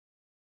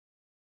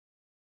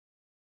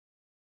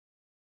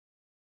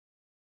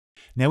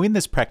Now in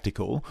this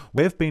practical,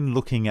 we've been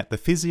looking at the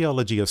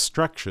physiology of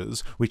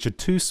structures which are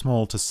too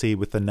small to see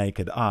with the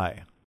naked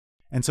eye.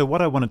 And so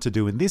what I wanted to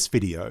do in this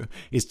video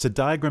is to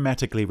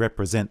diagrammatically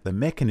represent the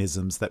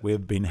mechanisms that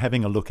we've been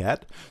having a look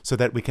at so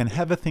that we can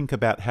have a think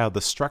about how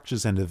the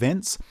structures and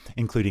events,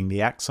 including the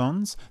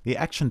axons, the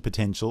action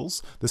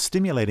potentials, the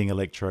stimulating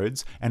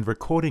electrodes, and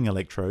recording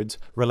electrodes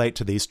relate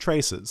to these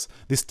traces,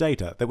 this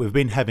data that we've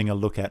been having a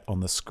look at on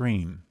the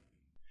screen.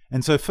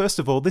 And so first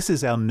of all, this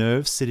is our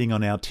nerve sitting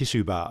on our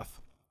tissue bath.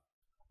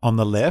 On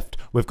the left,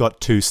 we've got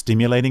two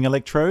stimulating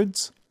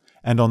electrodes,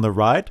 and on the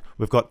right,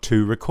 we've got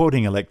two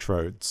recording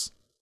electrodes.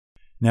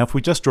 Now if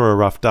we just draw a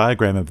rough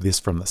diagram of this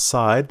from the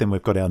side, then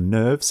we've got our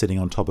nerve sitting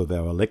on top of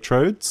our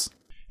electrodes.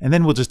 And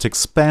then we'll just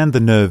expand the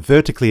nerve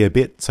vertically a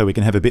bit so we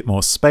can have a bit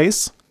more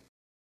space.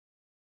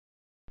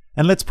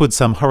 And let's put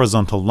some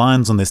horizontal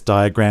lines on this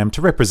diagram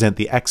to represent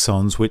the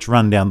axons which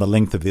run down the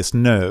length of this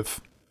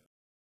nerve.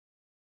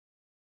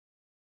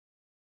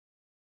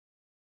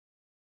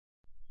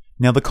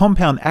 Now the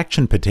compound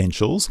action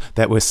potentials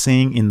that we're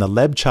seeing in the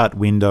lab chart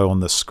window on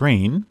the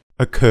screen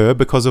occur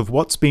because of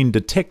what's been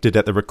detected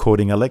at the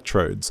recording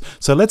electrodes.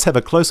 So let's have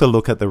a closer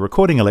look at the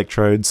recording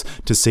electrodes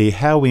to see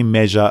how we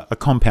measure a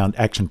compound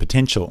action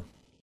potential.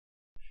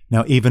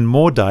 Now even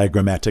more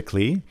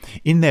diagrammatically,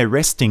 in their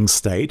resting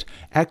state,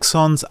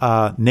 axons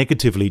are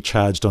negatively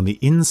charged on the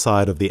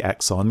inside of the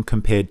axon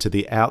compared to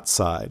the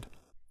outside.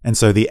 And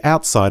so the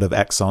outside of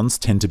axons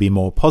tend to be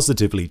more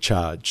positively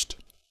charged.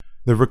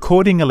 The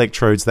recording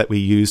electrodes that we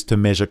use to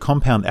measure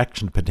compound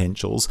action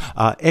potentials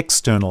are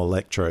external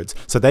electrodes,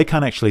 so they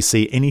can't actually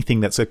see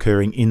anything that's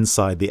occurring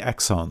inside the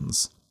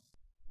axons.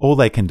 All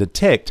they can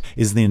detect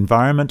is the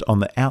environment on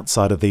the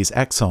outside of these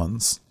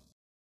axons.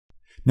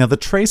 Now the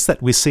trace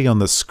that we see on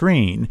the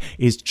screen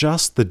is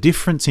just the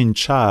difference in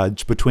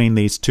charge between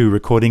these two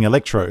recording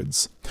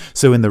electrodes.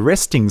 So in the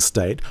resting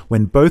state,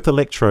 when both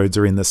electrodes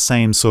are in the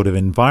same sort of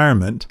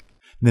environment,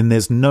 then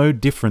there's no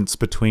difference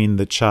between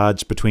the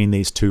charge between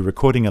these two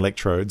recording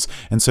electrodes,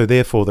 and so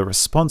therefore the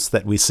response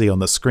that we see on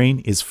the screen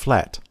is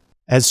flat,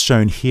 as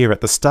shown here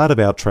at the start of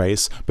our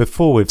trace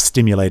before we've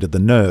stimulated the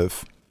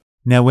nerve.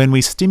 Now when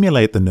we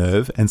stimulate the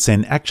nerve and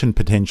send action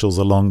potentials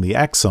along the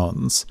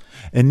axons,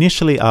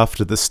 initially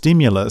after the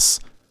stimulus,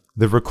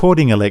 the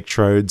recording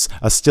electrodes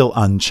are still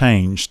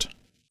unchanged.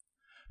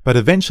 But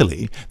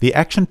eventually, the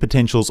action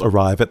potentials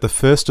arrive at the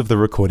first of the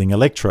recording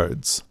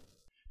electrodes.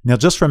 Now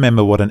just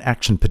remember what an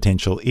action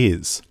potential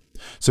is.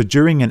 So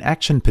during an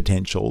action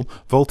potential,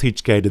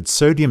 voltage-gated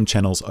sodium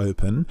channels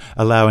open,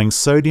 allowing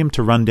sodium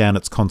to run down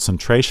its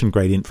concentration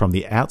gradient from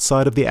the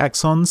outside of the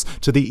axons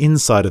to the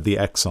inside of the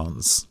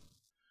axons.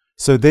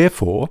 So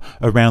therefore,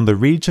 around the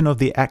region of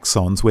the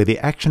axons where the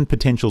action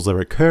potentials are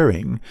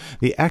occurring,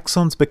 the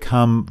axons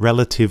become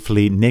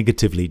relatively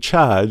negatively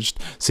charged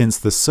since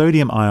the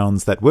sodium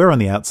ions that were on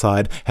the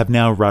outside have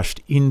now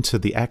rushed into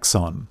the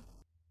axon.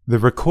 The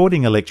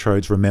recording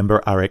electrodes,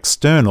 remember, are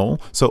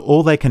external, so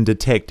all they can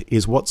detect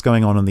is what's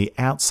going on the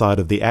outside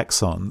of the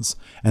axons.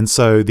 And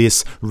so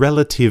this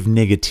relative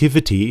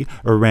negativity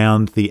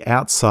around the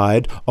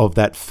outside of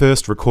that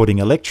first recording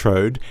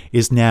electrode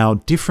is now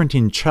different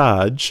in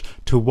charge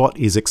to what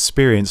is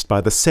experienced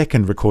by the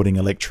second recording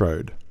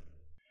electrode.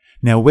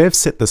 Now we've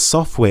set the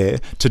software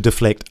to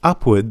deflect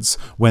upwards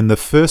when the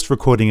first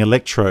recording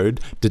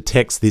electrode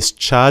detects this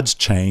charge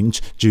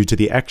change due to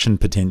the action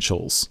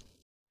potentials.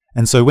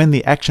 And so when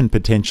the action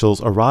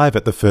potentials arrive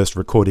at the first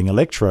recording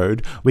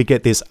electrode, we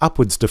get this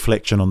upwards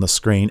deflection on the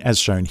screen as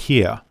shown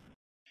here.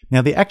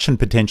 Now the action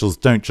potentials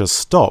don't just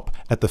stop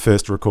at the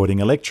first recording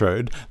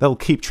electrode, they'll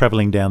keep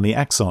travelling down the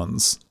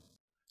axons.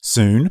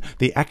 Soon,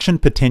 the action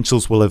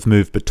potentials will have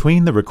moved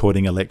between the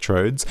recording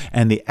electrodes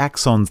and the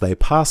axons they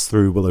pass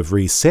through will have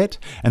reset,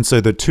 and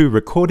so the two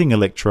recording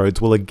electrodes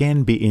will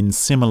again be in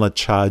similar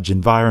charge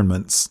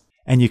environments.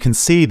 And you can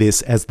see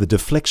this as the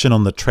deflection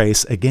on the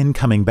trace again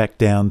coming back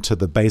down to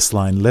the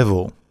baseline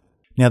level.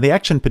 Now the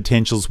action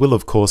potentials will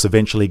of course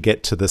eventually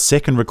get to the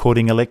second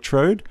recording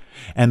electrode,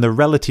 and the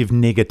relative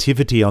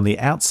negativity on the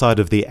outside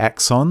of the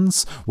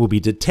axons will be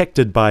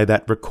detected by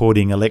that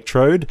recording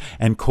electrode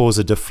and cause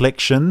a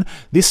deflection,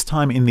 this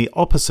time in the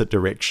opposite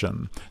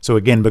direction. So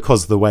again,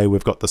 because of the way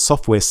we've got the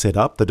software set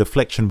up, the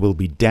deflection will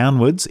be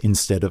downwards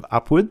instead of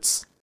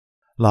upwards.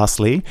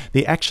 Lastly,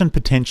 the action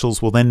potentials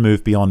will then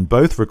move beyond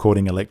both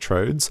recording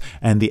electrodes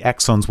and the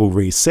axons will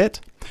reset,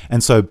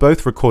 and so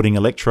both recording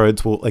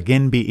electrodes will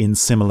again be in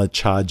similar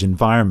charge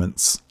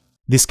environments.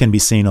 This can be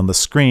seen on the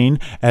screen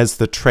as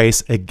the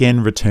trace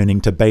again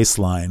returning to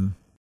baseline.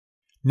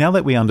 Now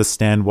that we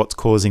understand what's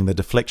causing the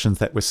deflections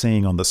that we're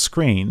seeing on the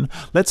screen,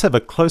 let's have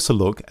a closer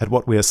look at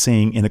what we are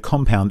seeing in a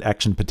compound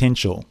action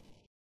potential.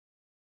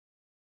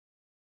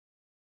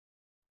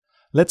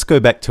 Let's go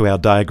back to our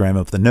diagram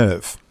of the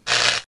nerve.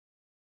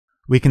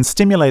 We can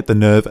stimulate the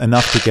nerve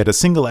enough to get a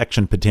single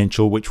action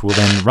potential which will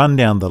then run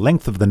down the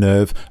length of the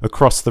nerve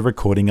across the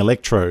recording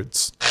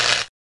electrodes.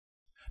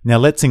 Now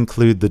let's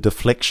include the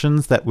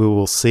deflections that we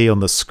will see on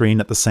the screen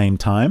at the same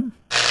time.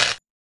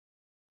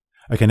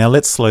 Okay, now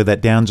let's slow that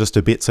down just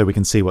a bit so we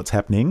can see what's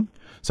happening.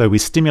 So we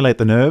stimulate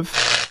the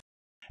nerve,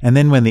 and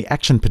then when the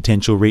action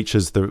potential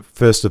reaches the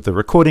first of the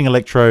recording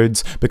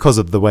electrodes, because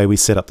of the way we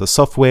set up the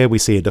software, we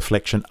see a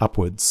deflection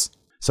upwards.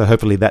 So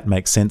hopefully that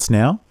makes sense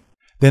now.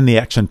 Then the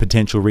action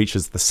potential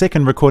reaches the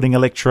second recording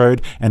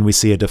electrode, and we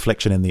see a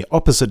deflection in the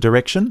opposite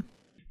direction,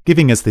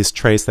 giving us this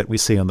trace that we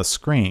see on the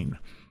screen.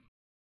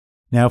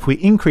 Now if we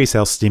increase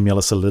our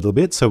stimulus a little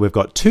bit, so we've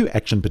got two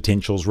action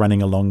potentials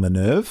running along the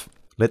nerve,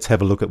 let's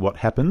have a look at what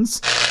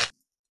happens.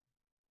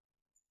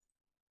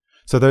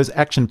 So those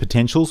action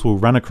potentials will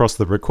run across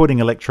the recording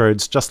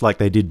electrodes just like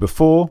they did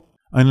before,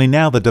 only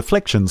now the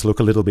deflections look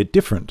a little bit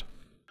different.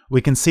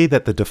 We can see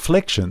that the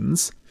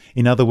deflections,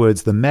 in other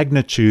words the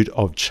magnitude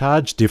of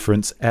charge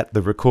difference at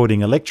the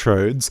recording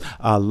electrodes,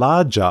 are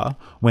larger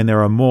when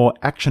there are more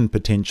action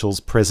potentials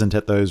present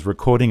at those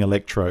recording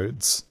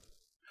electrodes.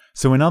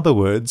 So in other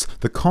words,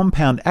 the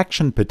compound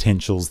action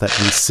potentials that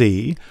we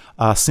see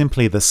are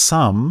simply the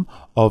sum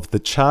of the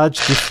charge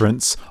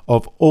difference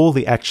of all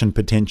the action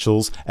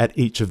potentials at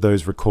each of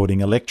those recording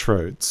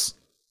electrodes.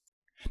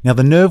 Now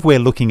the nerve we're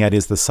looking at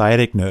is the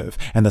sciatic nerve,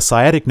 and the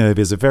sciatic nerve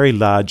is a very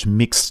large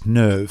mixed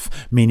nerve,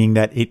 meaning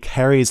that it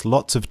carries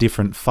lots of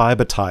different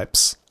fiber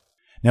types.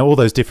 Now all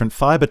those different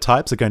fiber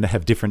types are going to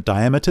have different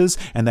diameters,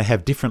 and they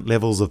have different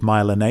levels of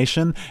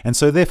myelination, and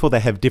so therefore they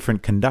have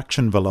different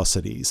conduction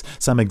velocities.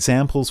 Some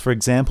examples, for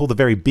example, the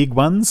very big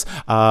ones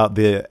are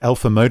the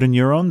alpha motor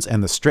neurons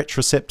and the stretch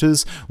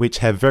receptors, which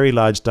have very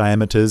large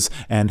diameters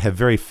and have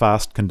very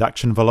fast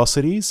conduction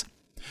velocities.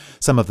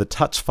 Some of the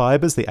touch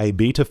fibers, the A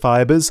beta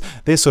fibers,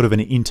 they're sort of an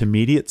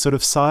intermediate sort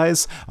of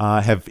size,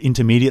 have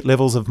intermediate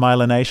levels of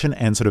myelination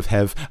and sort of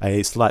have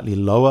a slightly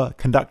lower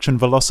conduction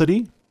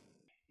velocity.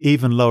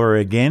 Even lower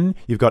again,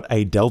 you've got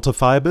A delta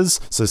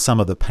fibers, so some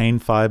of the pain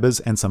fibers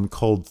and some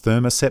cold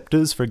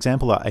thermoceptors, for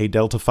example, are A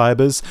delta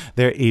fibers.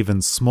 They're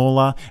even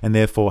smaller and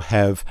therefore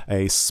have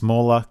a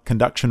smaller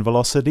conduction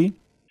velocity.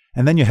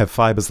 And then you have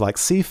fibers like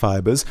C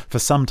fibers for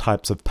some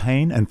types of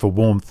pain and for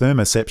warm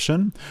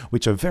thermoception,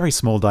 which are very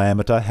small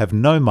diameter, have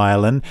no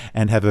myelin,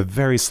 and have a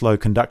very slow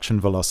conduction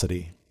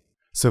velocity.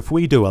 So if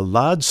we do a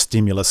large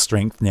stimulus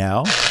strength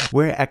now,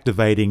 we're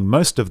activating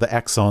most of the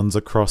axons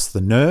across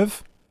the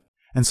nerve.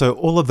 And so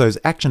all of those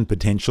action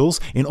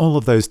potentials in all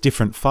of those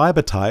different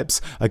fiber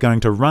types are going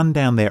to run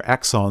down their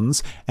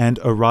axons and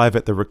arrive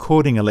at the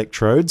recording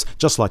electrodes,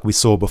 just like we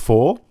saw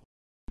before.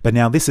 But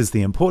now this is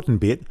the important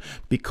bit.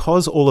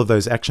 Because all of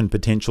those action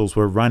potentials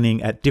were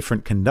running at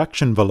different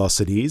conduction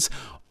velocities,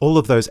 all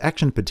of those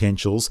action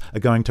potentials are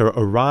going to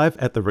arrive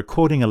at the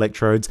recording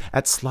electrodes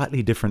at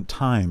slightly different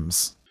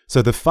times.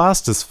 So the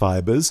fastest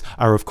fibers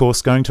are of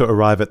course going to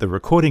arrive at the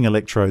recording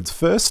electrodes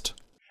first.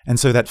 And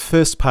so that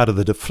first part of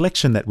the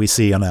deflection that we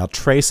see on our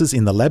traces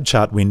in the lab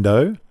chart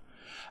window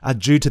are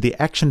due to the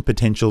action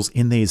potentials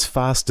in these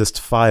fastest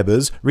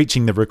fibers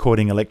reaching the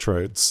recording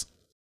electrodes.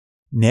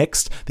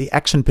 Next, the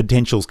action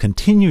potentials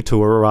continue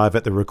to arrive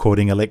at the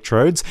recording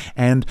electrodes,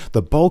 and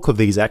the bulk of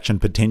these action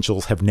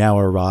potentials have now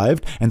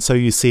arrived, and so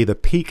you see the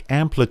peak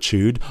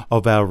amplitude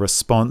of our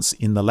response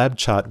in the lab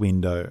chart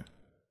window.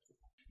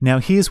 Now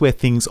here's where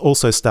things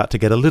also start to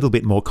get a little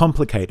bit more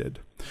complicated.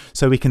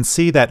 So we can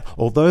see that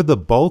although the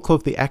bulk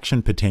of the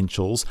action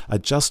potentials are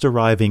just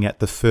arriving at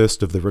the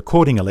first of the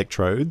recording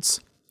electrodes,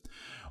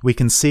 we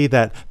can see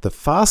that the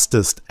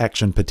fastest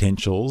action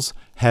potentials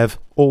have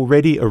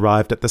already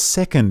arrived at the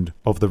second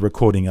of the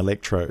recording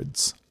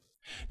electrodes.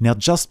 Now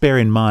just bear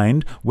in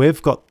mind,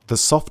 we've got the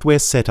software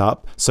set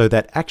up so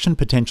that action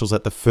potentials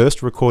at the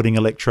first recording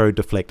electrode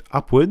deflect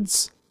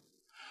upwards,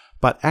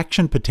 but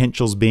action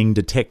potentials being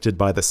detected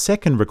by the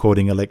second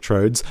recording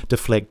electrodes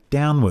deflect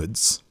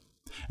downwards.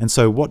 And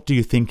so what do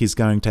you think is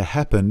going to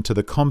happen to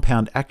the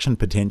compound action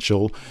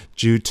potential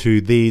due to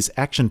these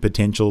action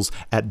potentials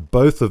at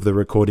both of the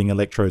recording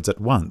electrodes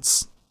at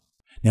once?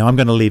 Now I'm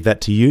going to leave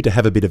that to you to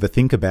have a bit of a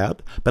think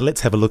about, but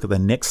let's have a look at the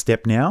next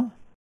step now.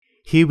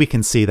 Here we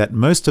can see that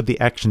most of the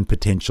action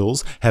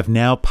potentials have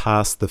now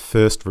passed the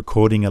first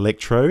recording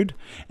electrode,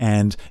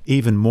 and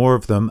even more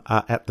of them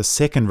are at the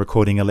second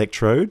recording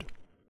electrode.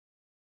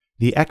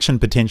 The action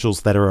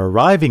potentials that are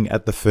arriving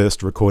at the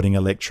first recording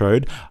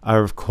electrode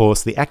are of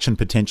course the action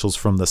potentials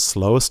from the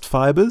slowest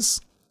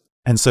fibers.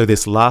 And so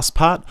this last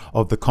part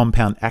of the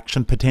compound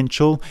action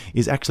potential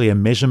is actually a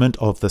measurement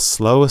of the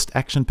slowest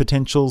action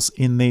potentials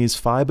in these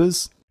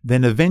fibers.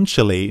 Then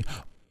eventually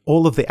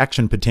all of the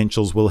action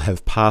potentials will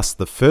have passed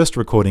the first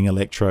recording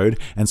electrode,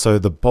 and so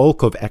the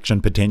bulk of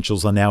action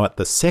potentials are now at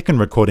the second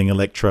recording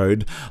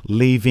electrode,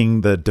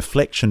 leaving the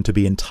deflection to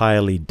be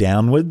entirely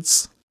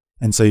downwards.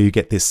 And so you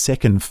get this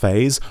second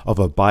phase of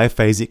a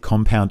biphasic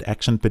compound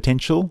action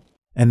potential.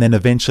 And then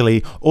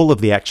eventually all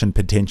of the action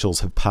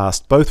potentials have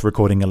passed both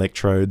recording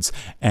electrodes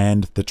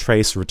and the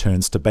trace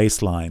returns to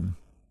baseline.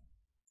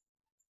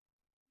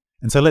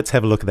 And so let's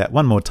have a look at that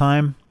one more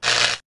time.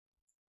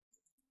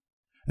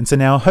 And so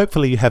now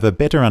hopefully you have a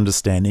better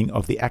understanding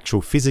of the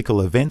actual physical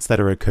events that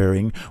are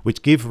occurring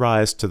which give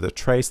rise to the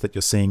trace that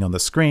you're seeing on the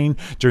screen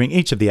during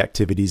each of the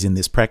activities in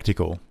this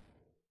practical.